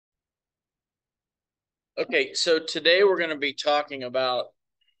Okay, so today we're going to be talking about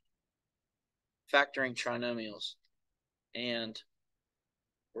factoring trinomials, and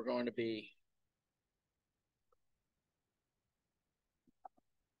we're going to be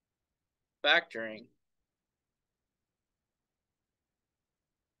factoring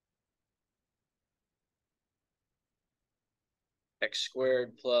x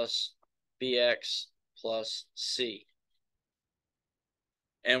squared plus bx plus c.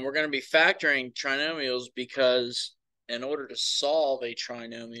 And we're going to be factoring trinomials because in order to solve a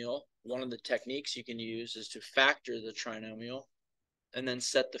trinomial, one of the techniques you can use is to factor the trinomial and then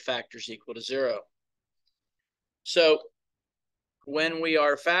set the factors equal to 0. So when we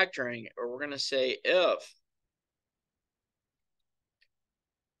are factoring, or we're going to say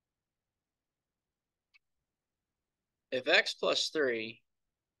if x plus 3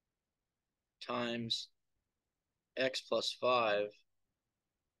 times x plus 5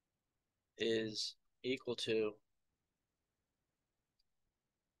 is equal to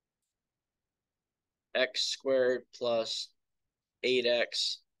x squared plus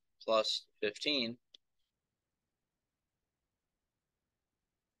 8x plus 15,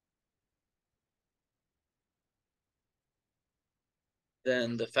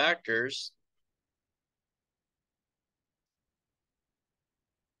 then the factors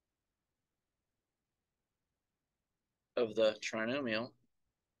of the trinomial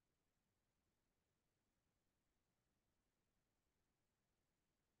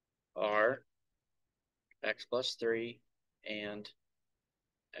are x plus 3 and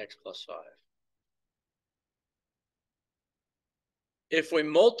x plus 5. If we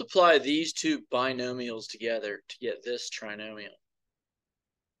multiply these two binomials together to get this trinomial,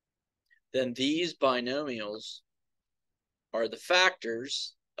 then these binomials are the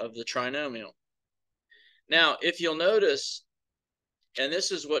factors of the trinomial. Now, if you'll notice, and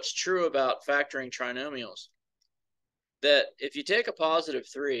this is what's true about factoring trinomials, that if you take a positive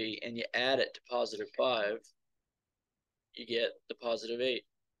 3 and you add it to positive 5, you get the positive 8.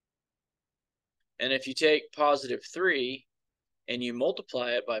 And if you take positive 3 and you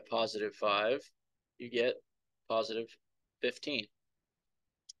multiply it by positive 5, you get positive 15.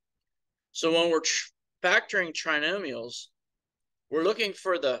 So when we're factoring trinomials, we're looking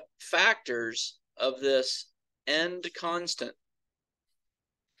for the factors of this end constant.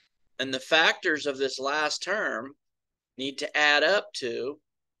 And the factors of this last term need to add up to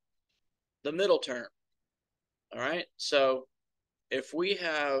the middle term. All right, so if we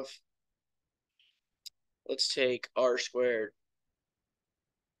have, let's take r squared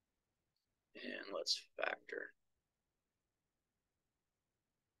and let's factor.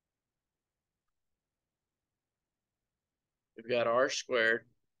 We've got r squared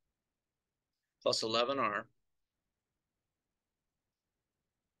plus 11r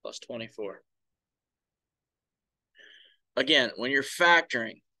plus 24. Again, when you're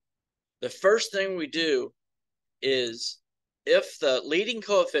factoring, the first thing we do is if the leading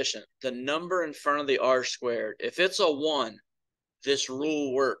coefficient, the number in front of the r squared, if it's a 1, this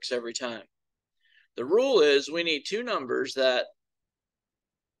rule works every time. The rule is we need two numbers that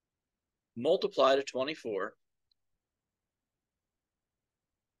multiply to 24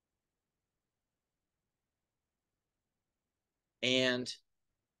 and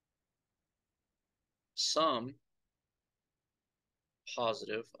sum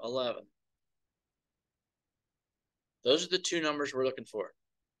positive 11. Those are the two numbers we're looking for,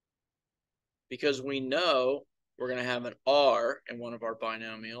 because we know we're going to have an r in one of our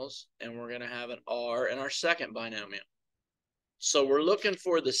binomials and we're going to have an r in our second binomial. So we're looking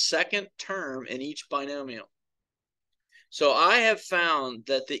for the second term in each binomial. So I have found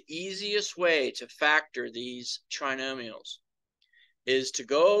that the easiest way to factor these trinomials is to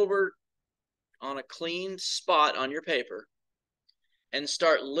go over on a clean spot on your paper and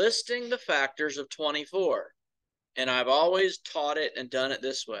start listing the factors of 24. And I've always taught it and done it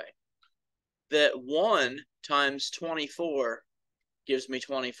this way, that 1 times 24 gives me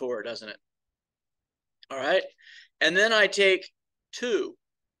 24, doesn't it? All right. And then I take 2.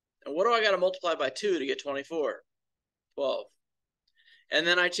 And what do I got to multiply by 2 to get 24? 12. And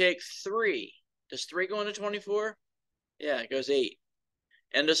then I take 3. Does 3 go into 24? Yeah, it goes 8.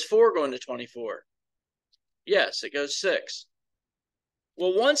 And does 4 go into 24? Yes, it goes 6.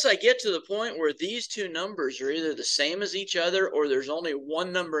 Well, once I get to the point where these two numbers are either the same as each other or there's only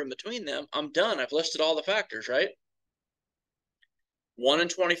one number in between them, I'm done. I've listed all the factors, right? 1 and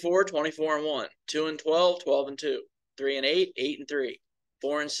 24, 24 and 1. 2 and 12, 12 and 2. 3 and 8, 8 and 3.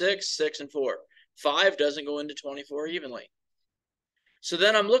 4 and 6, 6 and 4. 5 doesn't go into 24 evenly. So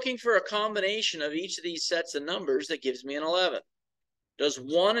then I'm looking for a combination of each of these sets of numbers that gives me an 11. Does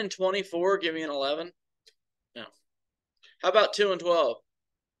 1 and 24 give me an 11? How about 2 and 12?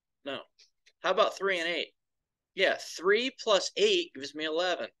 No. How about 3 and 8? Yeah, 3 plus 8 gives me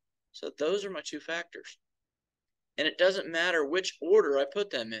 11. So those are my two factors. And it doesn't matter which order I put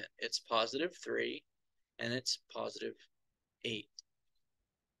them in. It's positive 3 and it's positive 8.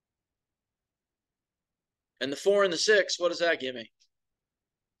 And the 4 and the 6, what does that give me?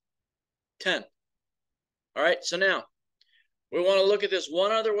 10. All right, so now we want to look at this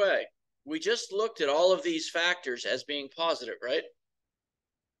one other way. We just looked at all of these factors as being positive, right?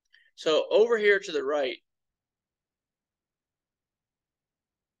 So over here to the right,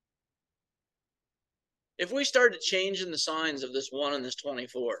 if we started changing the signs of this 1 and this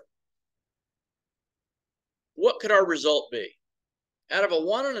 24, what could our result be? Out of a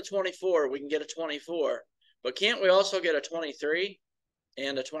 1 and a 24, we can get a 24, but can't we also get a 23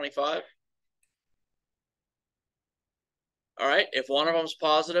 and a 25? All right, if one of them's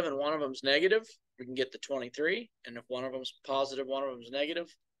positive and one of them's negative, we can get the 23. And if one of them's positive, one of them's negative,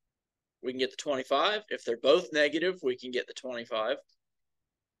 we can get the 25. If they're both negative, we can get the 25.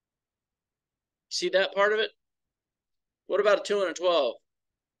 See that part of it? What about a 2 and a 12?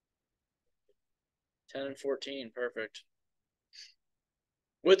 10 and 14, perfect.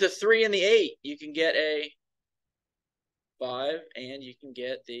 With the 3 and the 8, you can get a 5 and you can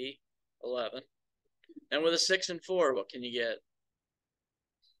get the 11. And with a 6 and 4, what can you get?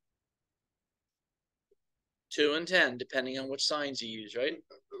 2 and 10, depending on which signs you use, right?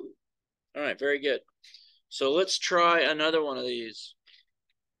 All right, very good. So let's try another one of these.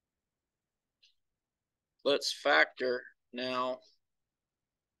 Let's factor now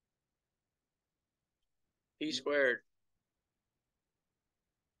p squared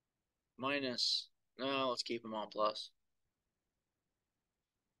minus, no, let's keep them on plus.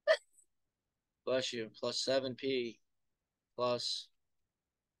 Bless you, plus 7p plus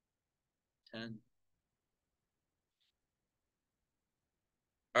 10.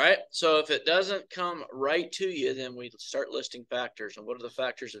 All right, so if it doesn't come right to you, then we start listing factors. And what are the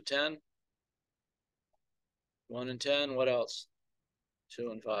factors of 10? 1 and 10, what else?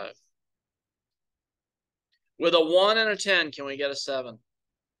 2 and 5. With a 1 and a 10, can we get a 7?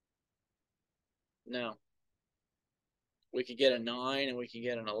 No. We could get a 9 and we can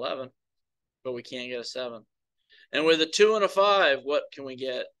get an 11, but we can't get a 7. And with a 2 and a 5, what can we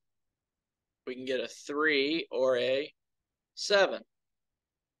get? We can get a 3 or a 7.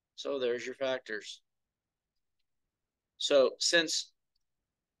 So there's your factors. So since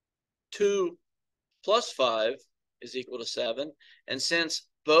 2 plus 5 is equal to 7, and since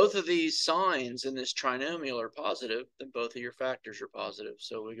both of these signs in this trinomial are positive, then both of your factors are positive.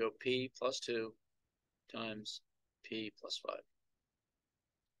 So we go p plus 2 times p plus 5.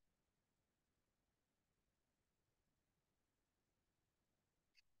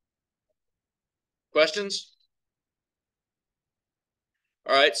 Questions?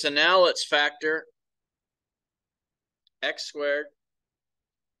 All right, so now let's factor x squared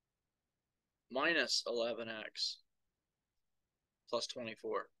minus 11x plus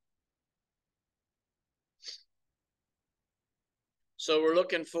 24. So we're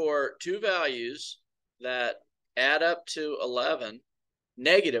looking for two values that add up to 11,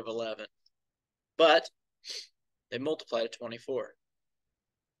 negative 11, but they multiply to 24.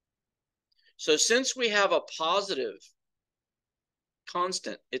 So since we have a positive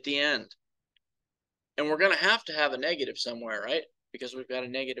constant at the end, and we're going to have a negative somewhere, right? Because we've got a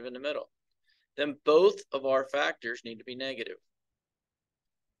negative in the middle. Then both of our factors need to be negative.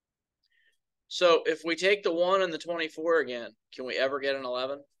 So if we take the 1 and the 24 again, can we ever get an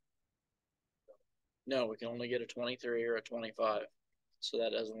 11? No, we can only get a 23 or a 25. So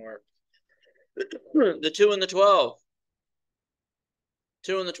that doesn't work. The 2 and the 12.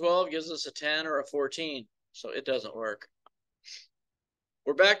 2 and the 12 gives us a 10 or a 14. So it doesn't work.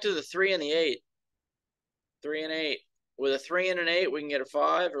 We're back to the 3 and the 8. 3 and 8. With a 3 and an 8, we can get a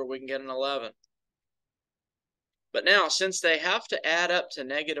 5 or we can get an 11. But now, since they have to add up to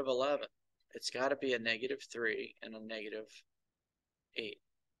negative 11, it's got to be a negative 3 and a negative 8.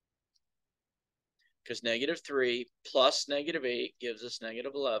 Because negative 3 plus negative 8 gives us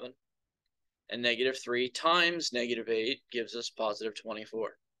negative 11. And negative 3 times negative 8 gives us positive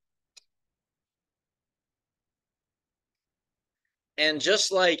 24. And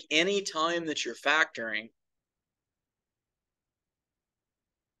just like any time that you're factoring,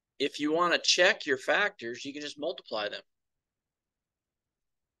 if you want to check your factors, you can just multiply them.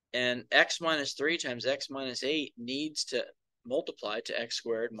 And x minus 3 times x minus 8 needs to multiply to x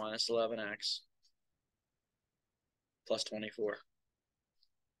squared minus 11x plus 24.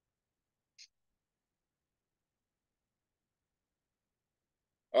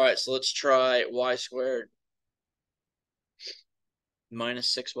 All right, so let's try y squared.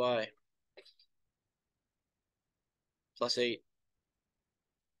 minus 6y plus 8.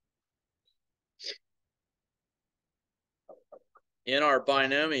 In our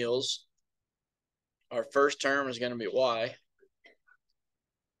binomials, our first term is going to be y.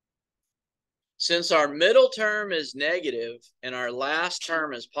 Since our middle term is negative and our last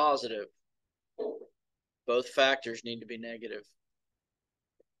term is positive, both factors need to be negative.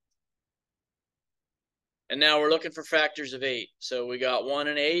 And now we're looking for factors of 8. So we got 1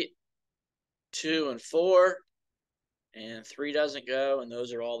 and 8, 2 and 4, and 3 doesn't go, and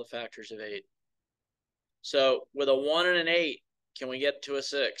those are all the factors of 8. So with a 1 and an 8, can we get to a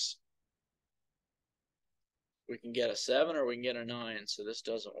 6? We can get a 7 or we can get a 9, so this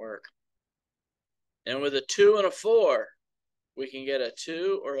doesn't work. And with a 2 and a 4, we can get a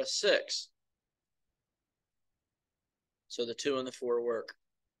 2 or a 6. So the 2 and the 4 work.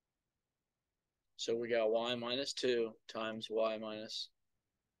 So we got y minus 2 times y minus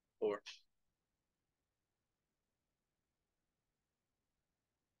 4.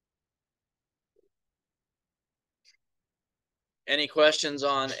 Any questions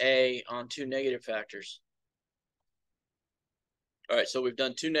on two negative factors? All right, so we've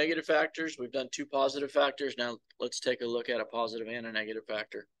done 2 negative factors. We've done 2 positive factors. Now let's take a look at a positive and a negative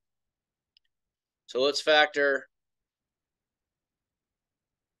factor. So let's factor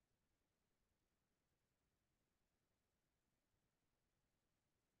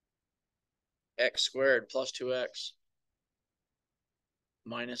x squared plus 2x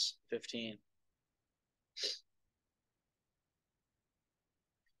minus 15.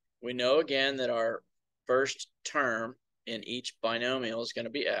 We know again that our first term in each binomial is going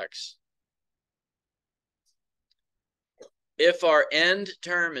to be x. If our end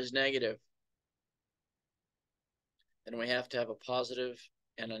term is negative, then we have to have a positive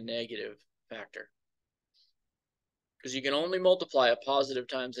and a negative factor. Because you can only multiply a positive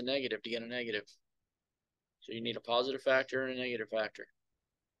times a negative to get a negative. So you need a positive factor and a negative factor.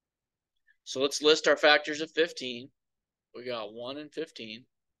 So let's list our factors of 15. We got 1 and 15.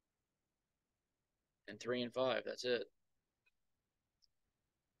 And 3 and 5, that's it.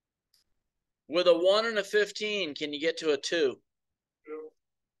 With a 1 and a 15, can you get to a 2?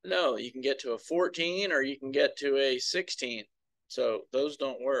 No, you can get to a 14 or you can get to a 16. So those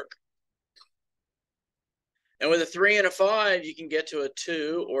don't work. And with a 3 and a 5, you can get to a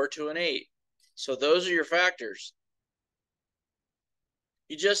 2 or to an 8. So those are your factors.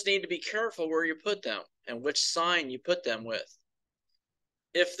 You just need to be careful where you put them and which sign you put them with.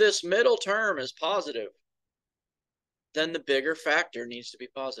 If this middle term is positive, then the bigger factor needs to be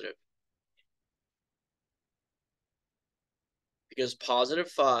positive. Because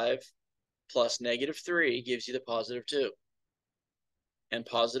positive 5 plus negative 3 gives you the positive 2. And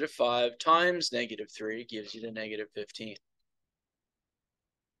positive 5 times negative 3 gives you the negative 15.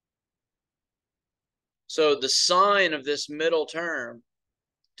 So the sign of this middle term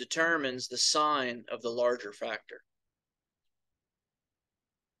determines the sign of the larger factor.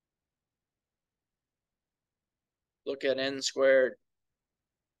 Look at n squared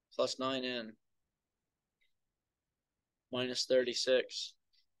plus 9n minus 36.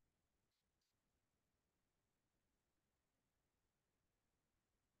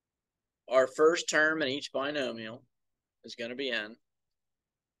 Our first term in each binomial is going to be n.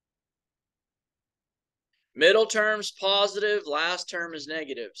 Middle term's positive, last term is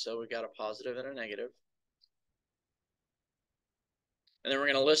negative. So we got a positive and a negative. And then we're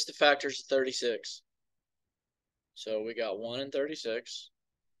going to list the factors of 36. So we got 1 and 36,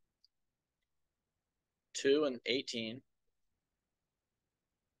 2 and 18,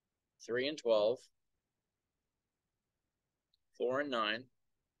 3 and 12, 4 and 9,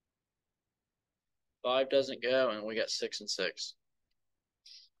 5 doesn't go, and we got 6 and 6.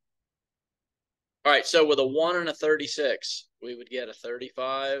 All right, so with a 1 and a 36, we would get a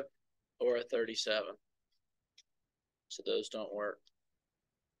 35 or a 37. So those don't work.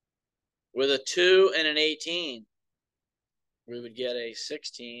 With a 2 and an 18, we would get a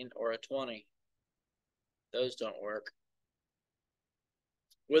 16 or a 20. Those don't work.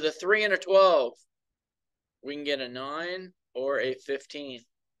 With a 3 and a 12, we can get a 9 or a 15.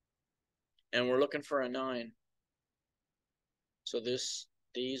 And we're looking for a 9. So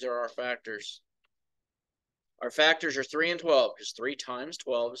these are our factors. Our factors are 3 and 12, because 3 times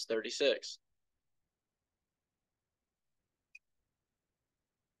 12 is 36.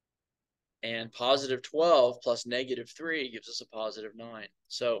 And positive 12 plus negative 3 gives us a positive 9.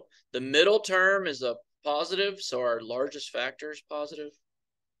 So the middle term is a positive, so our largest factor is positive,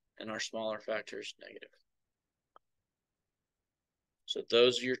 and our smaller factor is negative. So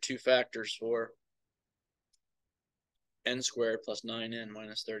those are your 2 factors for n squared plus 9n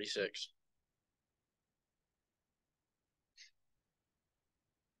minus 36.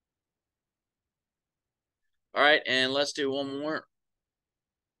 All right, and let's do one more.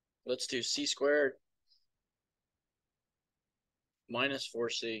 Let's do c squared minus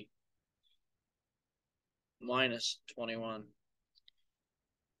 4c minus 21.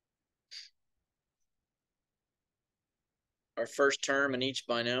 Our first term in each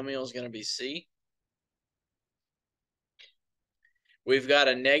binomial is going to be c. We've got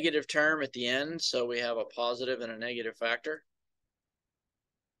a negative term at the end, so we have a positive and a negative factor.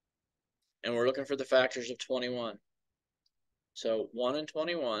 And we're looking for the factors of 21. So 1 and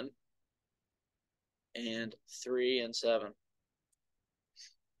 21, and 3 and 7.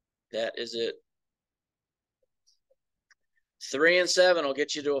 That is it. 3 and 7 will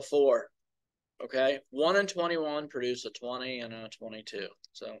get you to a 4. Okay? 1 and 21 produce a 20 and a 22.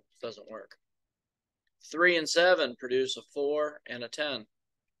 So it doesn't work. 3 and 7 produce a 4 and a 10.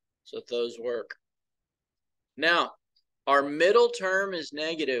 So those work. Now, our middle term is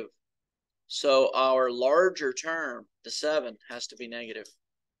negative. So our larger term, the 7, has to be negative,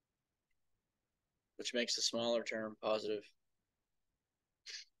 which makes the smaller term positive.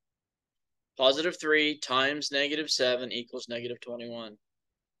 Positive 3 times negative 7 equals negative 21.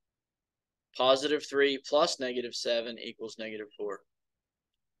 Positive 3 plus negative 7 equals negative 4.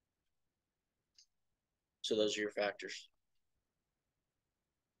 So those are your factors.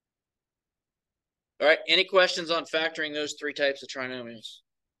 All right, any questions on factoring those 3 types of trinomials?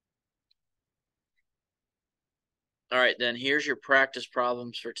 All right, then here's your practice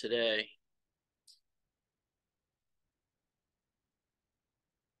problems for today.